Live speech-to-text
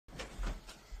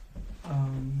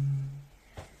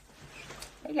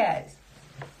Hey guys.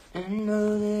 And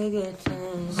know the good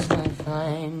times I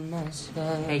find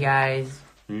myself. Hey guys.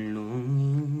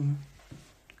 Longing.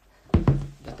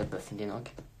 Dette er bøffen din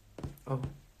også. Oh.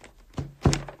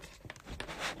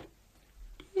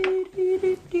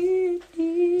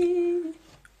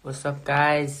 What's up,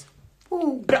 guys?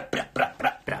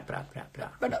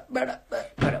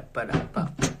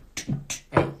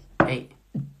 Hey.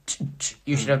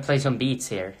 You should have played some beats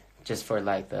here, just for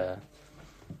like the.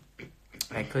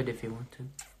 I could if you want to.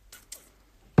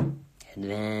 And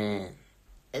then.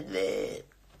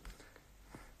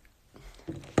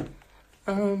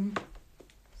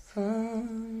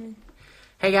 Fun.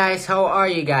 Hey guys, how are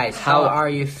you guys? How are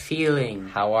you feeling?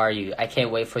 How are you? I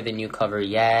can't wait for the new cover.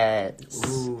 Yes.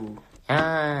 Ooh.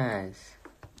 Yes.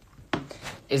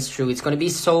 It's true. It's gonna be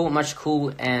so much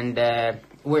cool, and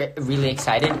we're really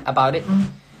excited about it.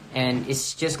 And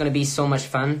it's just gonna be so much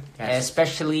fun, Yes.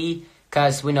 especially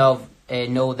because we know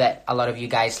that a lot of you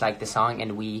guys like the song,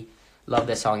 and we love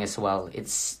the song as well.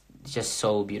 It's just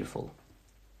so beautiful.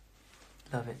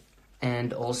 Love it.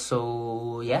 And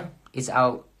also, yeah, it's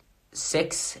out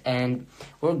 6, and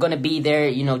we're gonna be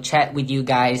there, chat with you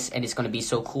guys, and it's gonna be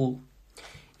so cool.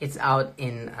 It's out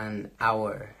in an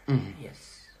hour.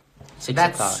 Yes. 6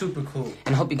 That's o'clock. super cool.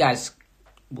 And I hope you guys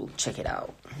will check it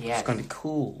out. Yes. It's gonna be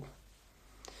cool.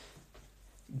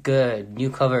 Good. New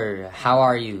cover. How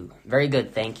are you? Very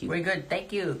good, thank you. We're good,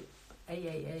 thank you.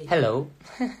 Hey. Hello.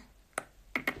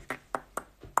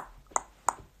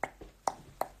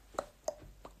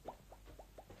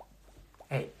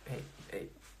 Hey.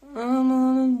 I'm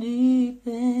on the deep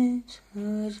end,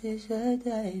 so just a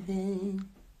diving.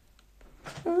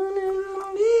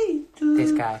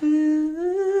 This guy.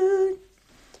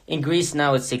 In Greece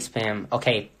now it's 6 p.m.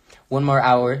 Okay, one more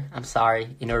hour. I'm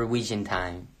sorry, in Norwegian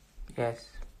time. Yes.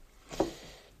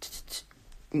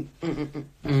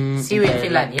 See you in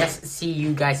Finland. Yes, see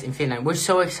you guys in Finland. We're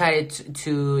so excited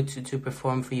to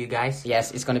perform for you guys.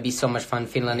 Yes, it's gonna be so much fun.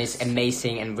 Finland is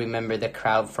amazing, and remember the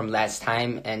crowd from last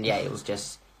time, and yeah, it was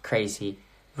just crazy.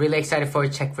 Really excited for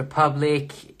Czech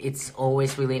Republic. It's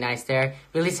always really nice there.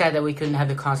 Really sad that we couldn't have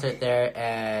the concert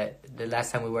there the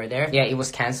last time we were there. Yeah, it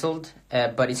was cancelled,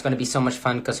 but it's gonna be so much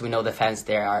fun because we know the fans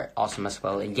there are awesome as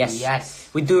well. And yes,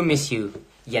 we do miss you,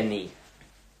 Jenny.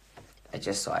 I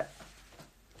just saw it.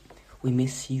 We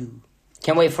miss you.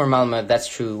 Can't wait for Malmö. That's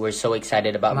true. We're so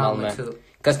excited about Malmö too.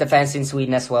 because the fans in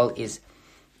Sweden as well is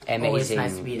amazing. Always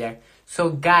nice to be there.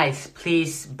 So guys,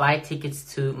 please buy tickets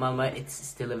to Malmö. It's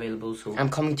still available. So I'm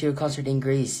coming to your concert in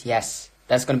Greece. Yes,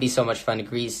 that's gonna be so much fun.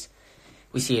 Greece,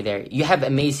 we see you there. You have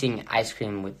amazing ice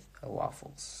cream with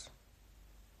waffles.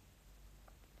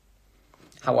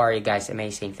 How are you guys?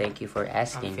 Amazing. Thank you for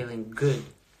asking. I'm feeling good.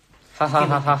 Ha ha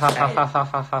ha ha ha ha ha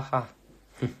ha ha ha.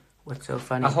 What's so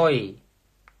funny? Ahoy!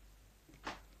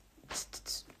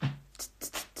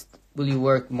 Will you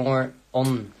work more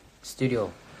on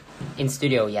studio? In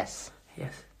studio, yes.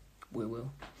 Yes. We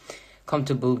will. Come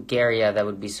to Bulgaria, that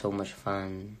would be so much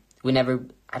fun.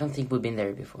 I don't think we've been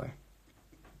there before.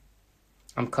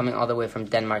 I'm coming all the way from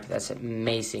Denmark, that's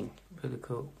amazing. Really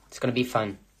cool. It's gonna be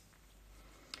fun.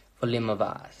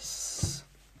 Volimovas.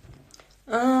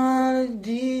 On the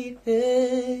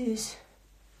deepest.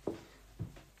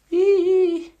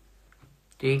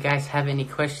 Do you guys have any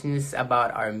questions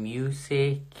about our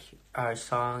music, our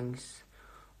songs,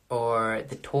 or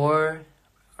the tour?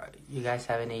 You guys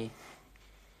have any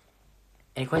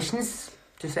questions?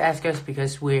 Just ask us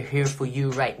because we're here for you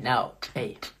right now.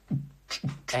 Hey.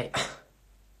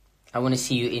 I want to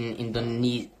see you in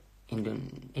Indonesia.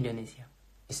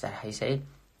 Is that how you say it?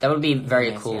 That would be very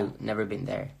Indonesia. cool. Never been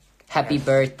there. Happy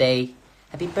birthday.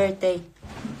 Happy birthday.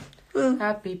 Woo.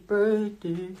 Happy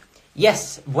birthday.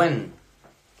 Yes, when?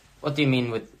 What do you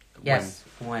mean with Yes,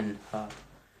 when?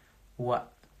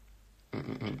 What?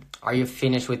 Are you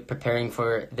finished with preparing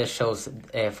for the shows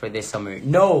for this summer?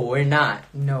 No, we're not.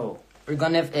 No. We're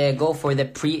gonna go for the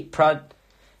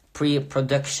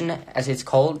pre-production, as it's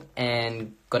called,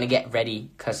 and gonna get ready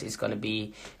because it's gonna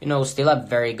be, still a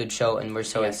very good show, and we're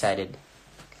so excited.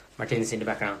 Martinus in the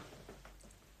background.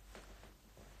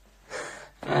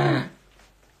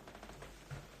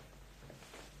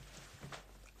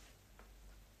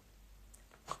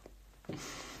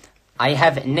 I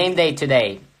have name day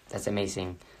today. That's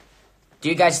amazing. Do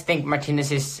you guys think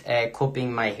Martinus is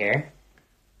copying my hair?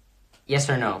 Yes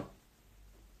or no?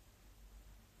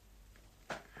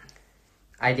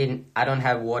 I don't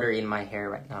have water in my hair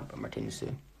right now, but Martinus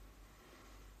do.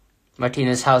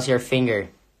 Martinus, how's your finger?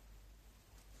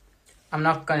 I'm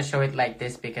not gonna show it like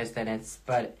this because then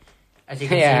but as you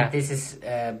can see, this is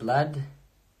blood.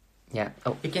 Yeah.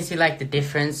 Oh. You can see like the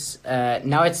difference.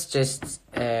 Now it's just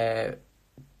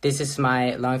this is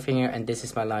my long finger and this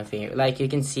is my long finger. Like you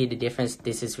can see the difference.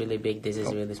 This is really big. This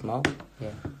is really small. Yeah.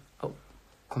 Oh,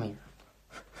 come here.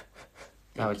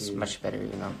 Now it's much better,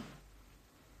 you know.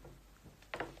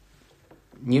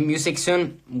 New music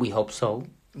soon? We hope so.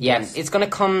 Yeah, Yes. it's gonna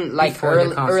come like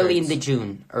early in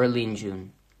June. Early in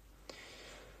June.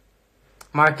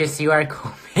 Marcus, you are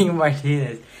copying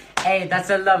Martinus. Hey, that's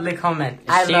a lovely comment.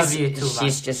 I love you too.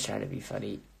 She's just trying to be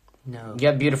funny. No. You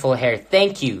have beautiful hair.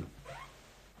 Thank you.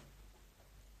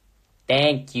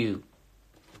 Thank you.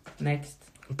 Next.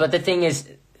 But the thing is,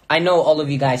 I know all of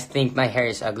you guys think my hair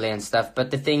is ugly and stuff, but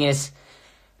the thing is,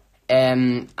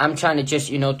 I'm trying to just,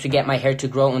 to get my hair to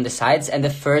grow on the sides, and the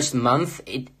first month,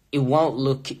 it won't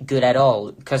look good at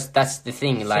all, because that's the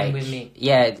thing, Same with me.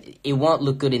 Yeah, it won't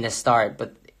look good in the start,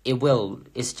 but it will.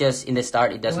 It's just, in the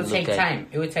start, it doesn't look good.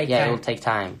 It will take time. Yeah, it will take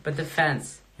time. But the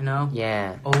fans,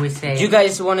 Yeah. always say... Do you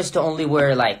guys want us to only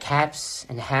wear, caps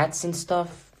and hats and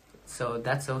stuff? So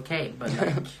that's okay, but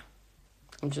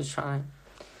I'm just trying.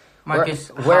 Marcus,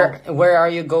 where are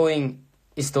you going,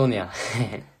 Estonia?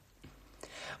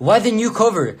 Why the new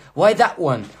cover? Why that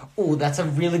one? Oh, that's a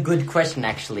really good question,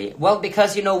 actually. Well,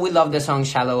 because, we love the song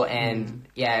Shallow, and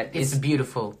yeah, it's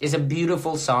beautiful. It's a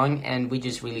beautiful song, and we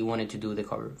just really wanted to do the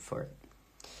cover for it.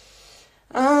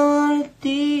 On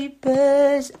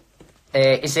deepest.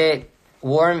 Is it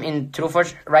warm in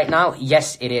Trofors right now?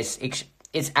 Yes, it is.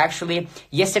 It's actually,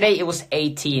 yesterday it was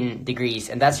 18 degrees,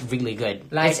 and that's really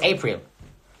good. It's April.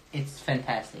 It's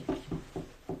fantastic.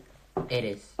 It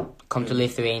is. Come to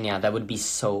Lithuania. That would be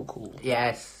so cool.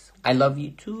 Yes. I love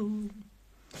you too.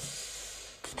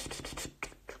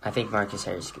 I think Marcus'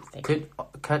 hair is good. Thank you.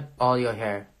 Cut all your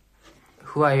hair.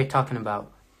 Who are you talking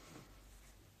about?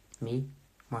 Me?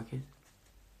 Marcus?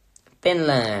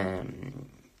 Finland.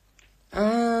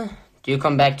 Do you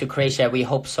come back to Croatia? We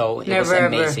hope so. It was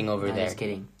amazing over there. Just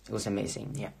kidding. It was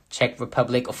amazing. Yeah. Czech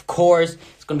Republic, of course.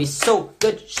 It's going to be so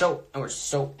good show, and we're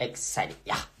so excited.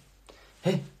 Yeah.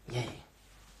 Hey, yeah.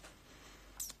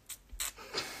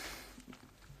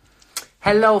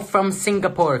 Hello from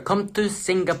Singapore. Come to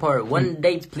Singapore one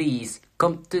day, please.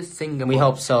 Come to Singapore. We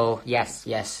hope so. Yes.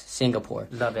 Yes, Singapore.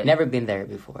 Love it. Never been there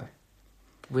before.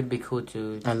 Would be cool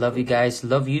to... I love you guys.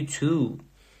 Love you too.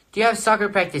 Do you have soccer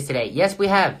practice today? Yes, we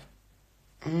have.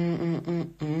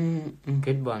 Good.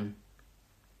 Good one.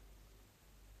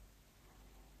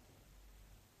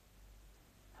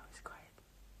 That was quiet.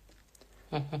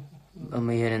 Om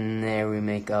vi gör en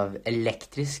remake av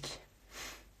Elektrisk.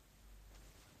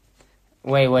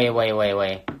 Wait.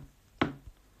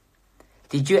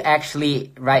 Did you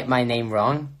actually write my name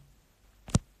wrong?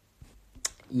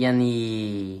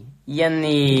 Jenny.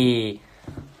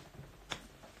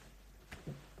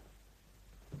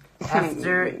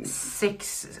 After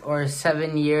 6 or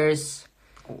 7 years,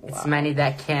 it's many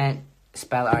that can't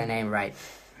spell our name right.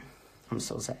 I'm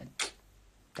so sad.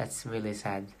 That's really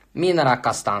sad. Minä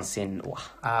rakastan sinua.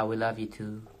 We love you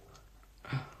too.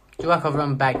 Do a cover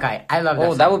on Bad Guy. I love that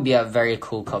song. That would be a very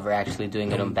cool cover, actually,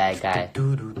 doing it on Bad Guy.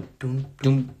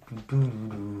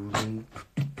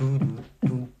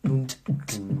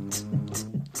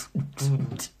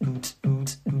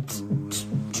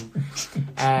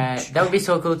 That would be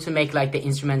so cool to make like the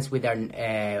instruments with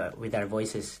our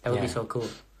voices. That would be so cool.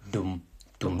 Dum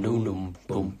dum dum dum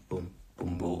boom boom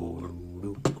boom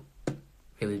boom.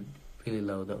 Really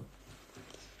low though.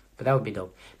 But that would be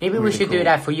dope. Maybe we should do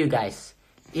that for you guys.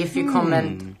 If you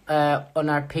comment on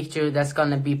our picture that's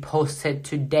gonna be posted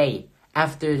today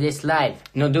after this live.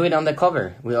 No, do it on the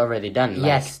cover. We already done.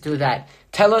 Yes, do that.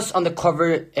 Tell us on the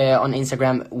cover on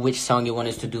Instagram which song you want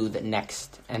us to do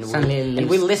next, and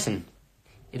we'll listen.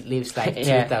 It leaves like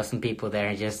 2,000 people there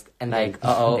and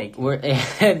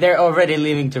they're already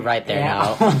leaving to right there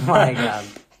now. Oh my god.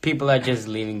 People are just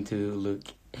leaving to look.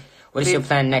 What is your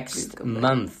plan next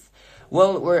month?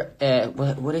 Well,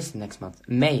 what is next month?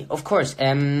 May, of course.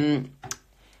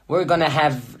 We're gonna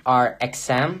have our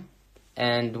exam,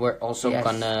 and we're also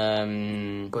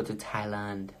gonna go to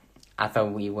Thailand. I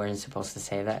thought we weren't supposed to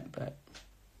say that, but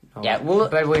but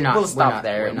we're not. We'll stop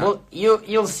there.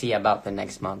 You'll see about the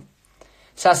next month.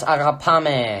 Sas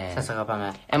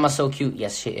Arapame. Emma's so cute.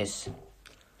 Yes, she is.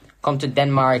 Come to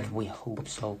Denmark. We hope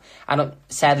so.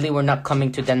 Sadly, we're not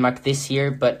coming to Denmark this year,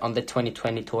 but on the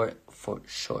 2020 tour for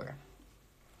sure.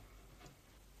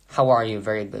 How are you?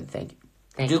 Very good, thank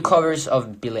you. Do covers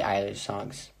of Billie Eilish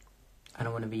songs. I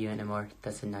Don't Want to Be You Anymore.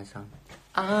 That's a nice song.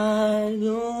 I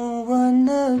don't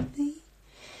wanna be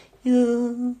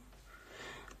you.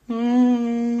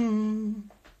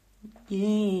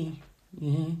 Yeah.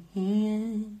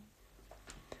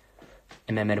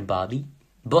 Bobby.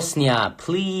 Bosnia,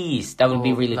 please. That would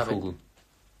be really cool.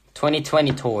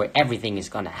 2020 tour, everything is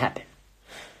gonna happen.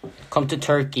 Come to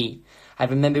Turkey. I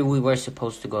remember we were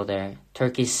supposed to go there.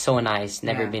 Turkey is so nice.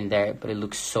 Never been there, but it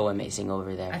looks so amazing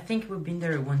over there. I think we've been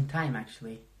there one time,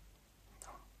 actually.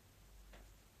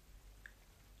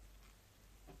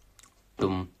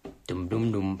 Dum, dum,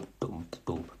 dum, dum, dum,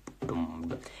 dum,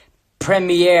 dum.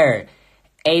 Premiere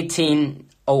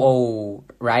 1800,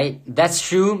 right? That's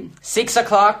true. 6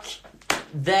 o'clock.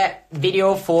 The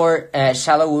video for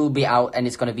Shallow will be out, and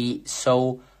it's gonna be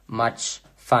so much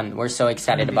fun. We're so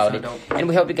excited about it. And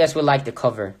we hope you guys will like the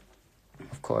cover.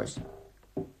 Of course.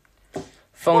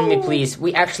 Phone me, please.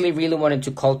 We actually really wanted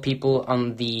to call people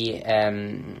on the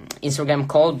Instagram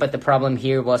call, but the problem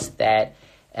here was that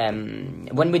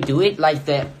when we do it, like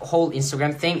the whole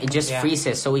Instagram thing, it just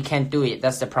freezes, so we can't do it.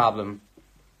 That's the problem.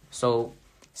 So,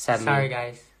 sadly. Sorry,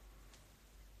 guys.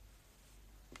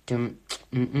 Come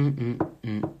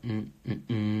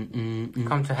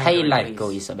to Hey, life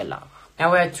go, Isabella.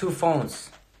 Now we have 2 phones.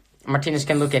 Martinus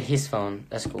can look at his phone.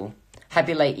 That's cool.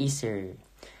 Happy late Easter.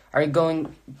 Are you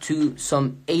going to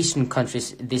some Asian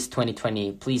countries this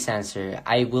 2020? Please answer.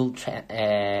 I will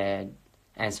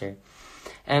answer.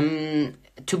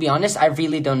 To be honest, I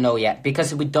really don't know yet,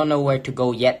 because we don't know where to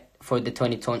go yet for the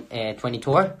 2020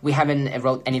 tour. We haven't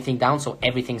wrote anything down, so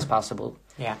everything's possible.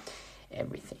 Yeah.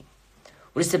 Everything.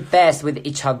 What is the best with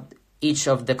each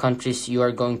of the countries you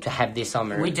are going to have this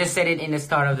summer? We just said it in the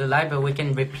start of the live, but we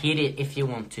can repeat it if you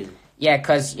want to. Yeah,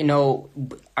 because, you know,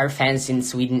 our fans in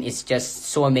Sweden is just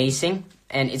so amazing.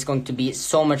 And it's going to be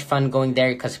so much fun going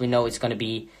there, because we know it's going to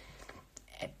be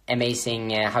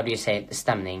amazing, how do you say it,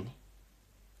 stämning.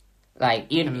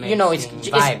 Like, you know, it's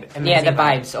vibe. Yeah, the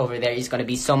vibes over there is going to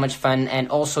be so much fun. And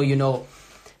also, you know,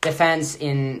 the fans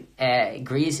in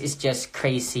Greece is just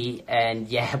crazy, and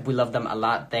yeah, we love them a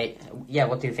lot.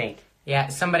 What do you think? Yeah,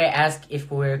 somebody asked if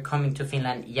we're coming to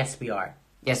Finland. Yes, we are.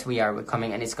 Yes, we are. We're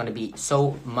coming, and it's going to be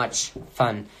so much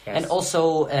fun. Yes. And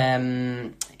also,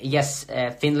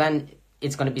 Finland,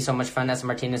 it's going to be so much fun, as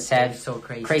Martinus said. So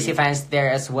crazy. Crazy fans there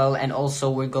as well. And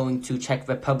also, we're going to Czech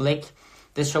Republic.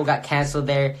 The show got cancelled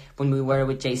there when we were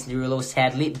with Jason Derulo,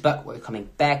 sadly, but we're coming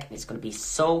back, and it's going to be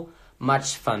so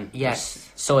much fun. Yes.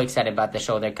 We're so excited about the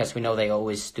show there, because we know they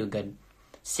always do good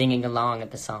singing along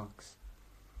at the songs.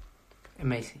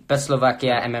 Amazing. But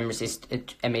Slovakia and members is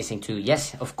amazing too.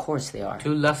 Yes, of course they are.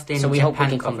 To Lost in Japan. So we hope we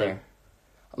can come there.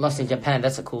 Lost in Japan,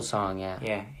 that's a cool song, yeah.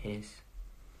 Yeah, it is.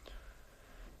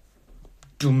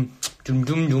 Dum dum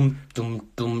dum dum dum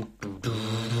dum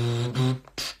dum.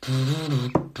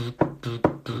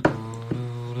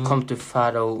 Come to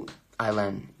Faro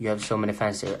Island. You have so many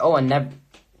fans there. Oh, I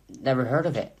never heard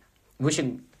of it. We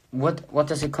should. What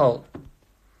does it called?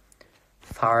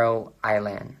 Faro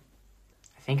Island.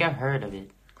 I think I've heard of it.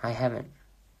 I haven't.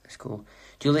 That's cool.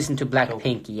 Do you listen to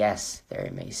Blackpink? Yes, they're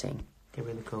amazing. They're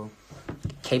really cool.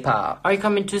 K-pop. Are you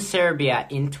coming to Serbia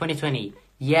in 2020?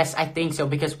 Yes, I think so,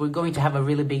 because we're going to have a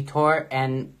really big tour,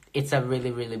 and it's a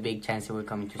really, really big chance that we're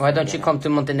coming to Serbia. Why don't you come to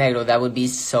Montenegro? That would be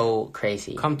so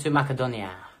crazy. Come to Macedonia.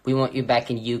 We want you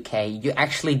back in UK. You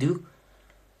actually do?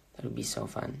 That would be so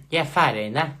fun. Yeah,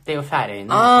 Färöarna. They are Färöarna.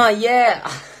 Ah, yeah.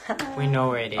 We know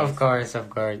where it is. Of course.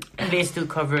 They still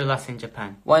cover Lost in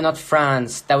Japan. Why not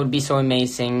France? That would be so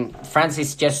amazing. France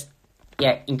is just,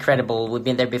 incredible. We've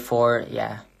been there before,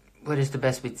 yeah. What is the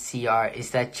best with CR?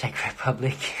 Is that Czech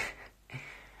Republic?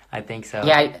 I think so.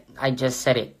 Yeah, I just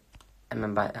said it. I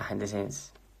mean, behind the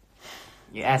scenes.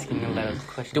 You're asking a lot of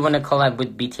questions. Do you want to collab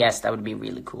with BTS? That would be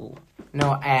really cool.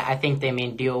 No, I think they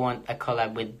mean, do you want a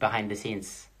collab with behind the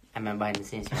scenes? I mean, behind the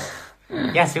scenes.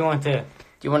 Yes, we want to.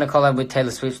 Do you want to collab with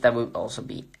Taylor Swift? That would also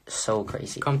be so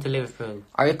crazy. Come to Liverpool.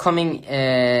 Are you coming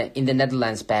in the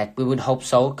Netherlands back? We would hope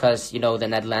so, because, you know, the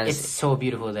Netherlands... It's so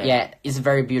beautiful there. Yeah, it's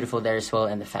very beautiful there as well,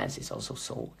 and the fans is also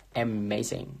so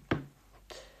amazing.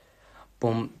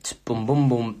 Boom, boom, boom,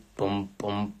 boom, boom,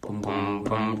 boom, boom,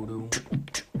 boom, boom.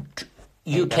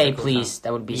 UK, please.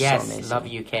 That would be so amazing. Yes, love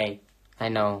UK. I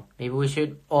know. Maybe we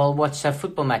should all watch a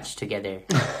football match together.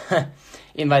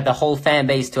 Invite the whole fan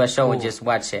base to a show and just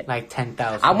watch it. Like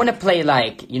 10,000. I want to play,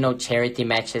 like, you know, charity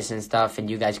matches and stuff, and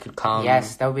you guys could come.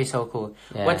 Yes, that would be so cool.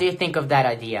 Yeah. What do you think of that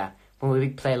idea? When we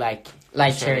play, like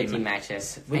charity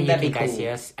matches. Wouldn't that be cool? Guys see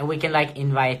us? And we can, like,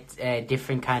 invite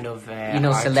different kind of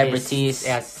artists, celebrities.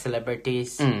 Yeah,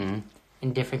 celebrities in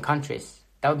different countries.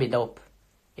 That would be dope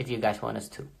if you guys want us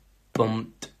to.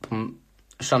 Boom, boom.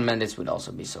 Shawn Mendes would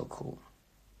also be so cool.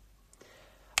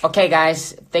 Okay,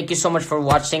 guys, thank you so much for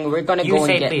watching. We're gonna go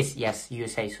and get... please. Yes,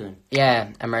 USA soon.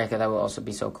 Yeah, America, that will also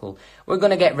be so cool. We're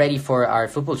gonna get ready for our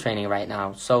football training right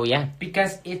now, so yeah.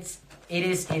 Because it's it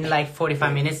is in like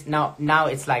 45 minutes. Now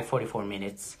it's like 44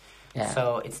 minutes. Yeah.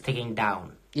 So it's ticking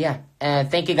down. Yeah.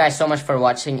 Thank you guys so much for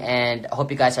watching, and I hope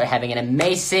you guys are having an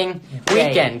amazing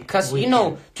weekend. Because, you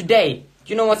know, today,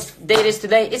 you know what day it is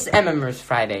today? It's MMers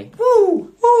Friday.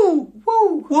 Woo! Woo!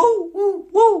 Woo! Woo! Woo!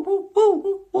 Woo!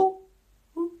 Woo! Woo!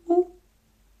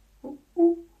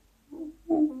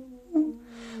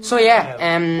 So yeah,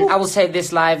 I will say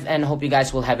this live and hope you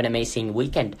guys will have an amazing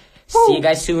weekend. See you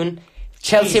guys soon.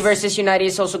 Chelsea versus United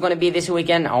is also going to be this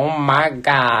weekend. Oh my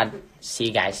god. See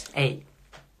you guys. Hey.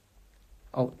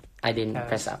 Oh, I didn't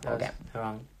press that. Okay.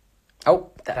 Wrong.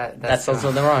 Oh, that's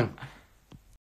also the wrong.